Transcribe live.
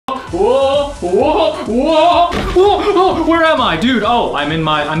Whoa, whoa, whoa, whoa, where am I, dude? Oh, I'm in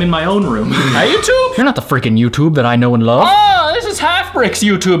my own room. Hey, YouTube? You're not the freaking YouTube that I know and love. Oh, this is Halfbrick's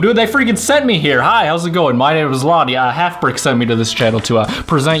YouTube, dude. They freaking sent me here. Hi, how's it going? My name is Lonnie. Halfbrick sent me to this channel to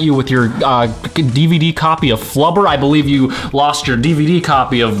present you with your DVD copy of Flubber. I believe you lost your DVD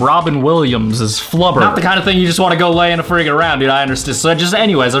copy of Robin Williams' Flubber. Not the kind of thing you just want to go laying a freaking around, dude. I understand. So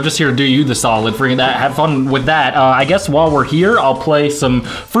anyways, I'm just here to do you the solid. Freaking that. Have fun with that. I guess while we're here, I'll play some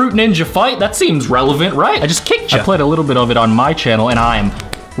Fruit Ninja Fight. That seems relevant, right? I just kicked you. I played a little bit of it on my channel, and I am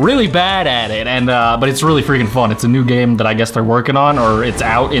really bad at it, and but it's really freaking fun. It's a new game that I guess they're working on, or it's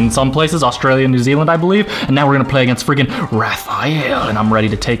out in some places, Australia and New Zealand, I believe. And now we're gonna play against freaking Raphael, and I'm ready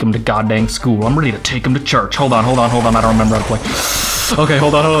to take him to goddamn school. I'm ready to take him to church. Hold on. I don't remember how to play. Okay,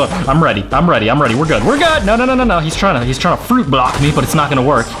 hold on. I'm ready. We're good. No. He's trying to fruit block me, but it's not gonna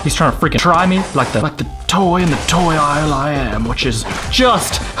work. He's trying to freaking try me like the toy in the toy aisle I am, which is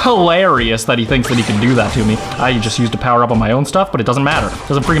just hilarious that he thinks that he can do that to me. I just used to power up on my own stuff, but it doesn't matter.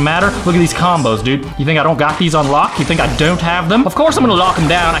 Doesn't freaking matter. Look at these combos, dude. You think I don't got these unlocked? You think I don't have them? Of course I'm gonna lock him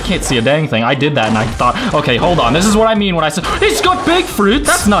down. I can't see a dang thing. I did that and I thought, okay, hold on. This is what I mean when I said, he's got big fruits.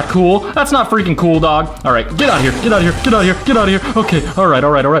 That's not cool. That's not freaking cool, dog. All right, get out of here. Okay, all right.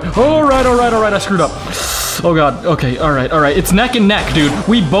 I screwed up. Oh God, okay, all right. It's neck and neck, dude.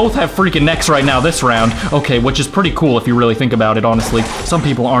 We both have freaking necks right now this round. Okay, which is pretty cool if you really think about it, honestly. Some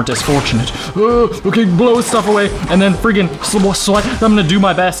people aren't as fortunate. Okay, blow his stuff away, and then freaking sweat. I'm gonna do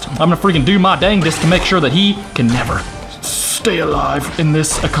my best. I'm gonna freaking do my dangest to make sure that he can never stay alive in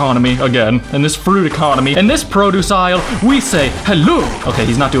this economy again, in this fruit economy. In this produce aisle, we say hello. Okay,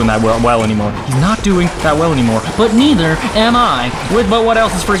 he's not doing that well anymore. But neither am I. But what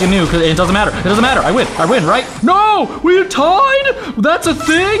else is freaking new? Because it doesn't matter. I win, right? No, we're tied. That's a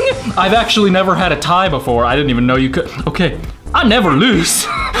thing. I've actually never had a tie before. I didn't even know you could. Okay, I never lose.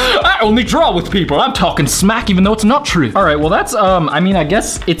 I only draw with people. I'm talking smack even though it's not true. All right, well that's, I mean, I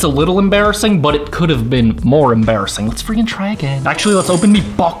guess it's a little embarrassing, but it could have been more embarrassing. Let's freaking try again. Actually, let's open the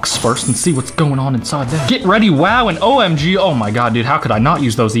box first and see what's going on inside there. Get ready, wow, and OMG. Oh my God, dude, how could I not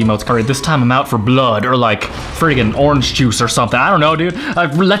use those emotes? All right, this time I'm out for blood or like friggin' orange juice or something. I don't know, dude.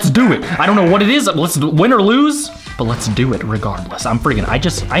 Let's do it. I don't know what it is. Let's win or lose, but let's do it regardless.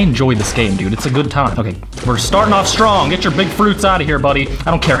 I enjoy this game, dude. It's a good time. Okay, we're starting off strong. Get your big fruits out of here, buddy.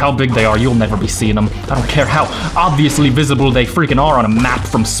 I don't care how big they are. You'll never be seeing them. I don't care how obviously visible they freaking are on a map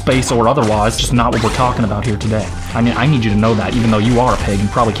from space or otherwise. Just not what we're talking about here today. I mean, I need you to know that, even though you are a pig and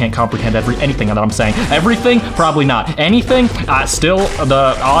probably can't comprehend anything that I'm saying. Everything? Probably not. Anything? Still,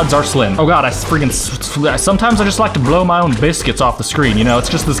 the odds are slim. Oh God, sometimes I just like to blow my own biscuits off the screen, you know? It's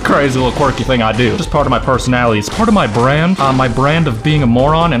just this crazy little quirky thing I do. Just part of my personality. It's part of my brand of being a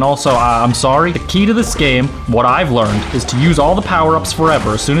moron, and also, I'm sorry. The key to this game, what I've learned, is to use all the power-ups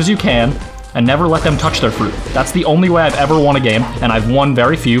forever as soon as you can, and never let them touch their fruit. That's the only way I've ever won a game, and I've won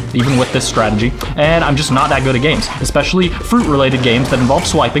very few, even with this strategy, and I'm just not that good at games, especially fruit-related games that involve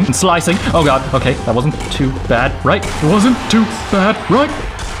swiping and slicing. Oh God, okay, that wasn't too bad, right? It wasn't too bad, right?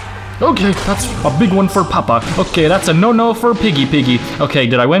 Okay, that's a big one for Papa. Okay, that's a no-no for Piggy. Okay,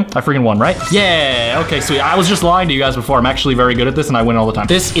 did I win? I freaking won, right? Yeah, okay, sweet. I was just lying to you guys before. I'm actually very good at this and I win all the time.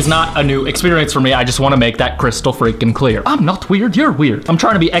 This is not a new experience for me. I just want to make that crystal freaking clear. I'm not weird, you're weird. I'm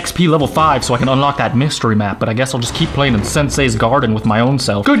trying to be XP level 5 so I can unlock that mystery map, but I guess I'll just keep playing in Sensei's garden with my own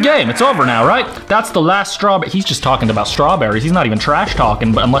self. Good game, it's over now, right? That's the last strawberry. He's just talking about strawberries. He's not even trash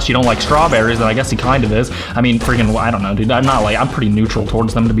talking, but unless you don't like strawberries, then I guess he kind of is. I mean, freaking, I don't know, dude. I'm pretty neutral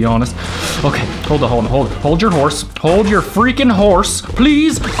towards them, to be honest. Okay, hold your horse. Hold your freaking horse.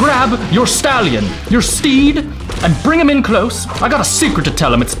 Please grab your stallion, your steed, and bring him in close. I got a secret to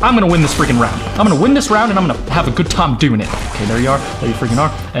tell him. I'm gonna win this freaking round. I'm gonna win this round and I'm gonna have a good time doing it. Okay, there you are. There you freaking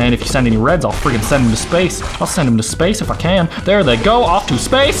are. And if you send any reds, I'll freaking send them to space. I'll send them to space if I can. There they go, off to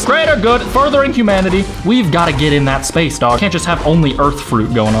space. Greater good, furthering humanity. We've got to get in that space, dog. Can't just have only Earth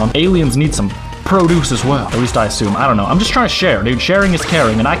fruit going on. Aliens need some produce as well. At least I assume. I don't know. I'm just trying to share, dude. Sharing is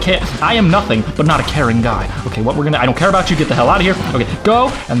caring, and I am nothing but not a caring guy. Okay, I don't care about you. Get the hell out of here. Okay, go,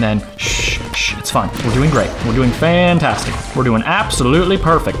 and then shh, it's fine. We're doing great. We're doing fantastic. We're doing absolutely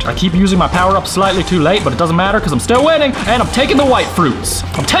perfect. I keep using my power-up slightly too late, but it doesn't matter because I'm still winning, and I'm taking the white fruits.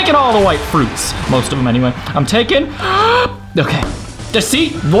 I'm taking all the white fruits. Most of them, anyway. I'm taking... Okay. See?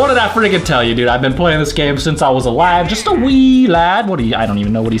 What did I friggin' tell you, dude? I've been playing this game since I was a lad, just a wee lad. I don't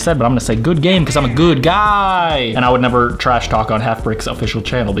even know what he said, but I'm gonna say good game because I'm a good guy. And I would never trash talk on Halfbrick's official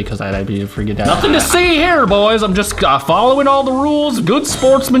channel because I'd be a friggin' dad. Nothing to see here, boys. I'm just following all the rules, good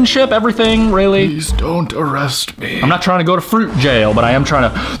sportsmanship, everything, really. Please don't arrest me. I'm not trying to go to fruit jail, but I am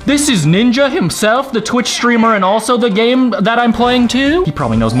trying to. This is Ninja himself, the Twitch streamer, and also the game that I'm playing too. He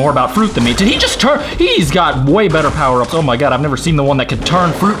probably knows more about fruit than me. Did he just turn? He's got way better power-ups. Oh my God, I've never seen the one that could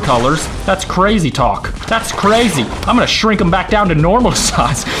turn fruit colors. That's crazy talk. That's crazy. I'm gonna shrink them back down to normal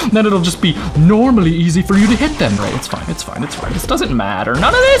size. Then it'll just be normally easy for you to hit them. Right, it's fine, it's fine, it's fine. This doesn't matter.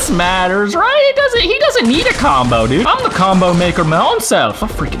 None of this matters, right? He doesn't need a combo, dude. I'm the combo maker my own self.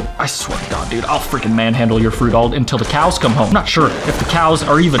 I swear to God, dude, I'll freaking manhandle your fruit all until the cows come home. I'm not sure if the cows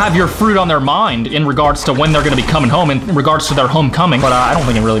are even have your fruit on their mind in regards to when they're gonna be coming home, in regards to their homecoming, but I don't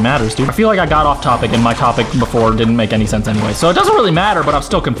think it really matters, dude. I feel like I got off topic and my topic before didn't make any sense anyway, so it doesn't really matter, but I'm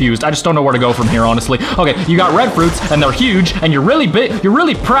still confused. I just don't know where to go from here, honestly. Okay, you got red fruits and they're huge and you're really big. You're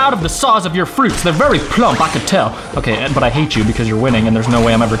really proud of the size of your fruits. They're very plump, I could tell. Okay, but I hate you because you're winning and there's no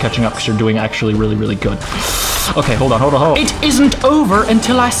way I'm ever catching up because you're doing actually really, really good. Okay, hold on. It isn't over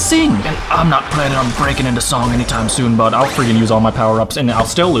until I sing. And I'm not planning on breaking into song anytime soon, but I'll freaking use all my power-ups and I'll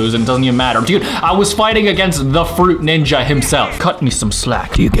still lose and it doesn't even matter. Dude, I was fighting against the fruit ninja himself. Cut me some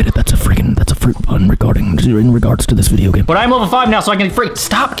slack. Do you get it? That's a fruit pun in regards to this video game. But I'm level 5 now, so I can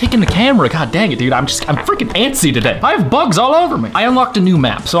stop kicking the camera. God dang it, dude. I'm freaking antsy today. I have bugs all over me. I unlocked a new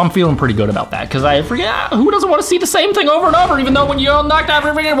map, so I'm feeling pretty good about that because I forget who doesn't want to see the same thing over and over, even though when you unlocked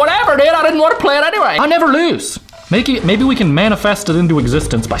everything, whatever, dude, I didn't want to play it anyway. I never lose. Maybe we can manifest it into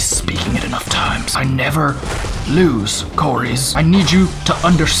existence by speaking it enough times. I never lose, Corys. I need you to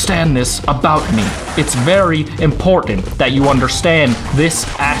understand this about me. It's very important that you understand this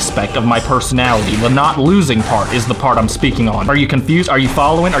aspect of my personality. The not losing part is the part I'm speaking on. Are you confused? Are you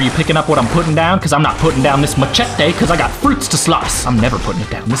following? Are you picking up what I'm putting down? Because I'm not putting down this machete because I got fruits to slice. I'm never putting it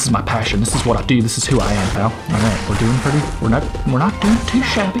down. This is my passion. This is what I do. This is who I am, pal. All right, we're not doing too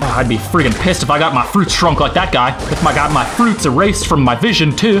shabby. Oh, I'd be friggin' pissed if I got my fruits shrunk like that guy. If I got my fruits erased from my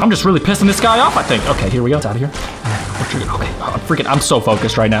vision too. I'm just really pissing this guy off, I think. Okay, here we go. It's out of here. Okay, I'm so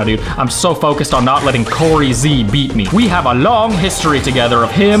focused right now, dude. I'm so focused on not letting Corey Z beat me. We have a long history together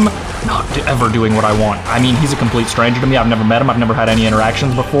of him not ever doing what I want. I mean, he's a complete stranger to me. I've never met him. I've never had any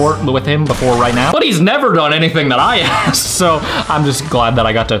interactions with him before right now. But he's never done anything that I asked. So I'm just glad that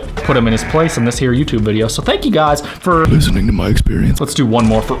I got to put him in his place in this here YouTube video. So thank you guys for listening to my experience. Let's do one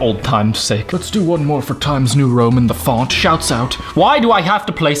more for old time's sake. Let's do one more for Times New Roman. The font shouts out. Why do I have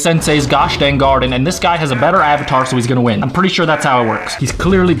to play Sensei's gosh dang garden and this guy has a better avatar so he's gonna win? I'm pretty sure that's how it works. He's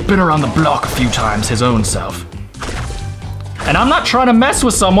clearly been around the block a few times his own self. And I'm not trying to mess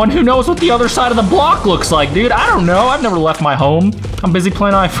with someone who knows what the other side of the block looks like, dude. I don't know. I've never left my home. I'm busy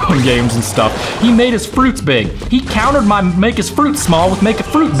playing iPhone games and stuff. He made his fruits big. He countered my make his fruit small with make a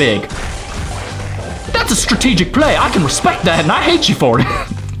fruit big. That's a strategic play. I can respect that and I hate you for it.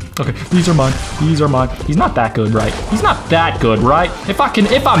 Okay, these are mine. These are mine. He's not that good, right? He's not that good, right? If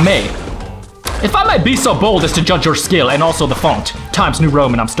I may be so bold as to judge your skill and also the font. Times New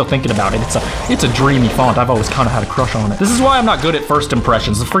Roman, I'm still thinking about it. It's a dreamy font. I've always kind of had a crush on it. This is why I'm not good at first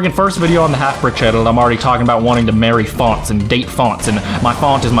impressions. The friggin' first video on the Halfbrick channel, I'm already talking about wanting to marry fonts and date fonts, and my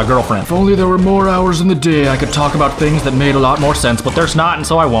font is my girlfriend. If only there were more hours in the day, I could talk about things that made a lot more sense, but there's not, and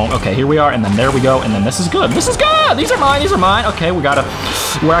so I won't. Okay, here we are, and then there we go, and then this is good. This is good! These are mine, these are mine. Okay,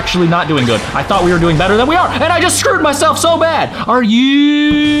 we're actually not doing good. I thought we were doing better than we are, and I just screwed myself so bad. Are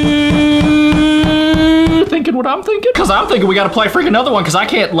you thinking what I'm thinking? Because I'm thinking we gotta play freaking another one because I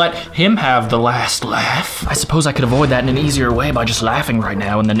can't let him have the last laugh. I suppose I could avoid that in an easier way by just laughing right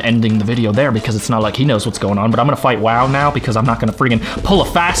now and then ending the video there because it's not like he knows what's going on, but I'm gonna fight WoW now because I'm not gonna freaking pull a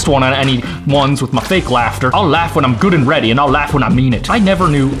fast one on any ones with my fake laughter. I'll laugh when I'm good and ready and I'll laugh when I mean it. I never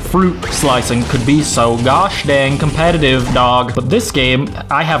knew fruit slicing could be so gosh dang competitive, dog. But this game,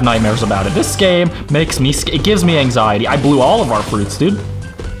 I have nightmares about it. This game makes me, it gives me anxiety. I blew all of our fruits, dude.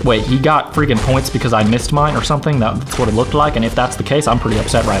 Wait, he got freaking points because I missed mine or something? That's what it looked like, and if that's the case, I'm pretty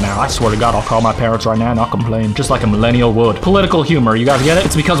upset right now. I swear to God, I'll call my parents right now and I'll complain, just like a millennial would. Political humor, you guys get it?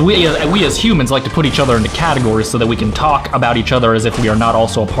 It's because we as humans like to put each other into categories so that we can talk about each other as if we are not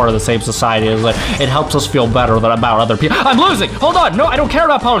also a part of the same society. It helps us feel better about other people. I'm losing! Hold on! No, I don't care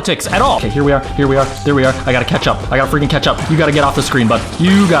about politics at all! Okay, here we are, there we are. I gotta catch up. I gotta freaking catch up. You gotta get off the screen, bud.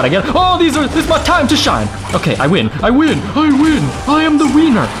 You gotta get, oh, this is my time to shine! Okay, I win. I am the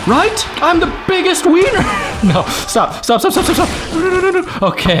wiener. Right? I'm the biggest wiener. No, stop. No.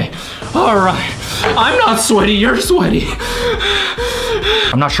 Okay, all right. I'm not sweaty, you're sweaty.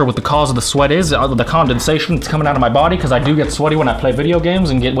 I'm not sure what the cause of the sweat is, the condensation that's coming out of my body, because I do get sweaty when I play video games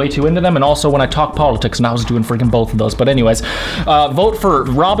and get way too into them, and also when I talk politics, and I was doing freaking both of those. But anyways, vote for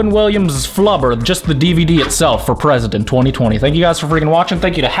Robin Williams' Flubber, just the DVD itself, for president 2020. Thank you guys for freaking watching.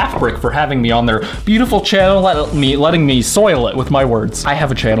 Thank you to Halfbrick for having me on their beautiful channel, letting me soil it with my words. I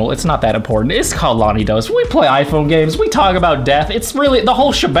have a channel. It's not that important. It's called Lonnie Does. We play iPhone games. We talk about death. It's really the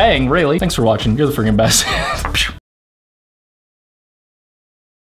whole shebang, really. Thanks for watching. You're the freaking best.